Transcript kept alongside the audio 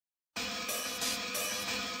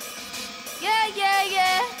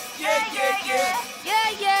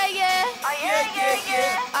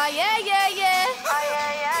yeah, yeah, yeah. Oh,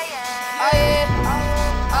 yeah, yeah, yeah. Oh, yeah.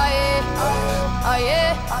 Oh, yeah. Oh,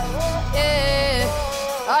 yeah.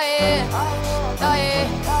 Yeah. Oh, yeah. Oh,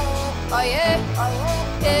 yeah. Oh, yeah.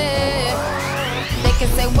 Yeah. They can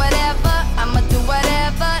say whatever. I'ma do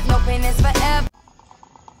whatever. No pain is forever.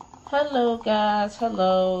 Hello guys,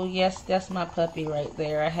 hello. Yes, that's my puppy right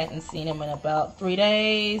there. I hadn't seen him in about 3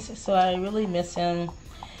 days, so I really miss him.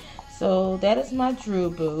 So that is my Drew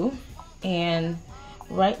boo, and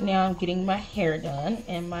right now I'm getting my hair done,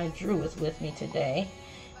 and my Drew is with me today.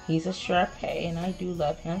 He's a Shar-Pei, and I do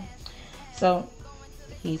love him. So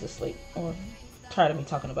he's asleep, or tired of me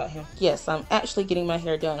talking about him. Yes, I'm actually getting my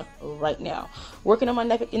hair done right now, working on my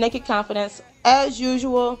naked confidence as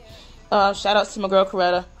usual. Shout outs to my girl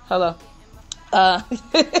Coretta. Hello.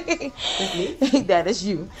 That is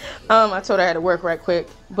you. I told her I had to work right quick.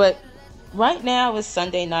 But right now is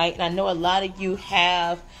Sunday night, and I know a lot of you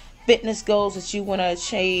have fitness goals that you want to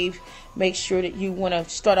achieve. Make sure that you want to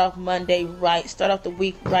start off Monday right. Start off the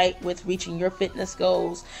week right with reaching your fitness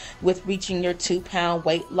goals, with reaching your 2-pound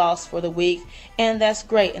weight loss for the week. And that's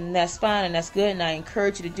great, and that's fine, and that's good. And I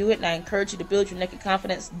encourage you to do it, and I encourage you to build your naked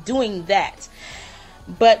confidence doing that.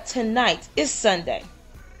 But tonight is Sunday.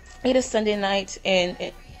 It is Sunday night, and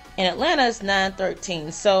in Atlanta it's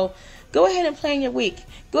 9:13. So go ahead and plan your week.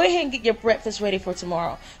 Go ahead and get your breakfast ready for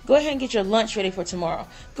tomorrow. Go ahead and get your lunch ready for tomorrow.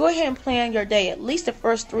 Go ahead and plan your day, at least the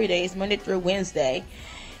first 3 days, Monday through Wednesday.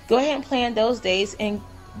 Go ahead and plan those days, and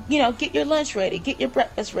get your lunch ready, get your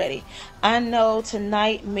breakfast ready. I know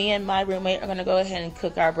tonight me and my roommate are going to go ahead and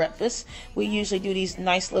cook our breakfast. We usually do these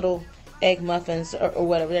nice little egg muffins or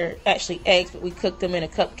whatever. They're actually eggs, but we cook them in a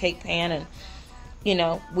cupcake pan, and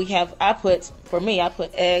I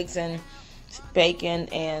put eggs and bacon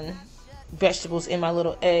and vegetables in my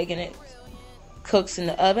little egg, and it cooks in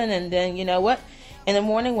the oven. And then in the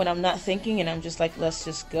morning when I'm not thinking and I'm just like, let's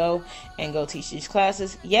just go teach these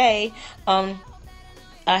classes, yay, I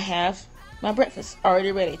have my breakfast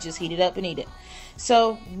already ready. Just heat it up and eat it.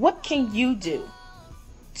 So what can you do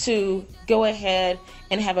to go ahead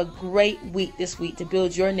and have a great week this week to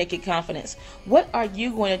build your naked confidence? What are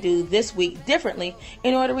you going to do this week differently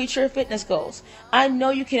in order to reach your fitness goals? I know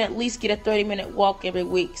you can at least get a 30-minute walk every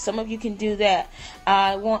week. Some of you can do that.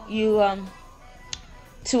 I want you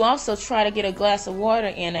to also try to get a glass of water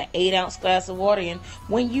in, an 8-ounce glass of water in,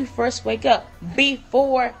 when you first wake up,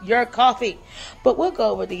 before your coffee. But we'll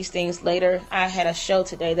go over these things later. I had a show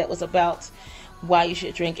today that was about why you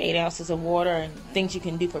should drink 8 ounces of water and things you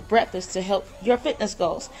can do for breakfast to help your fitness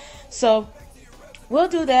goals. So we'll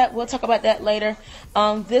do that. We'll talk about that later.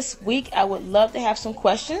 This week I would love to have some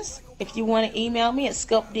questions. If you want to email me at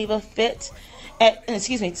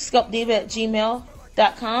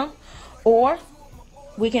sculptdiva@gmail.com, or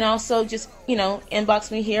we can also just inbox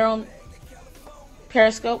me here on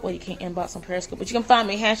Periscope. Well, you can't inbox on Periscope, but you can find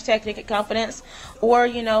me #Naked Confidence, or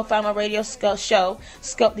find my radio show,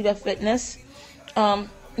 Sculpt Diva Fitness. I'm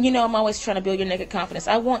always trying to build your naked confidence.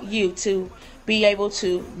 I want you to be able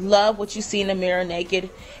to love what you see in the mirror naked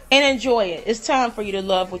and enjoy it. It's time for you to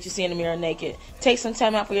love what you see in the mirror naked. Take some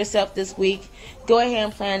time out for yourself this week. Go ahead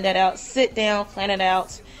and plan that out. Sit down, plan it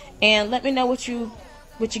out, and let me know what you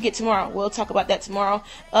get tomorrow. We'll talk about that tomorrow.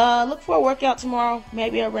 Look for a workout tomorrow,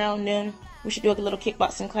 maybe around noon. We should do a little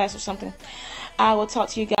kickboxing class or something. I will talk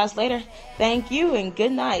to you guys later. Thank you and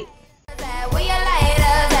good night.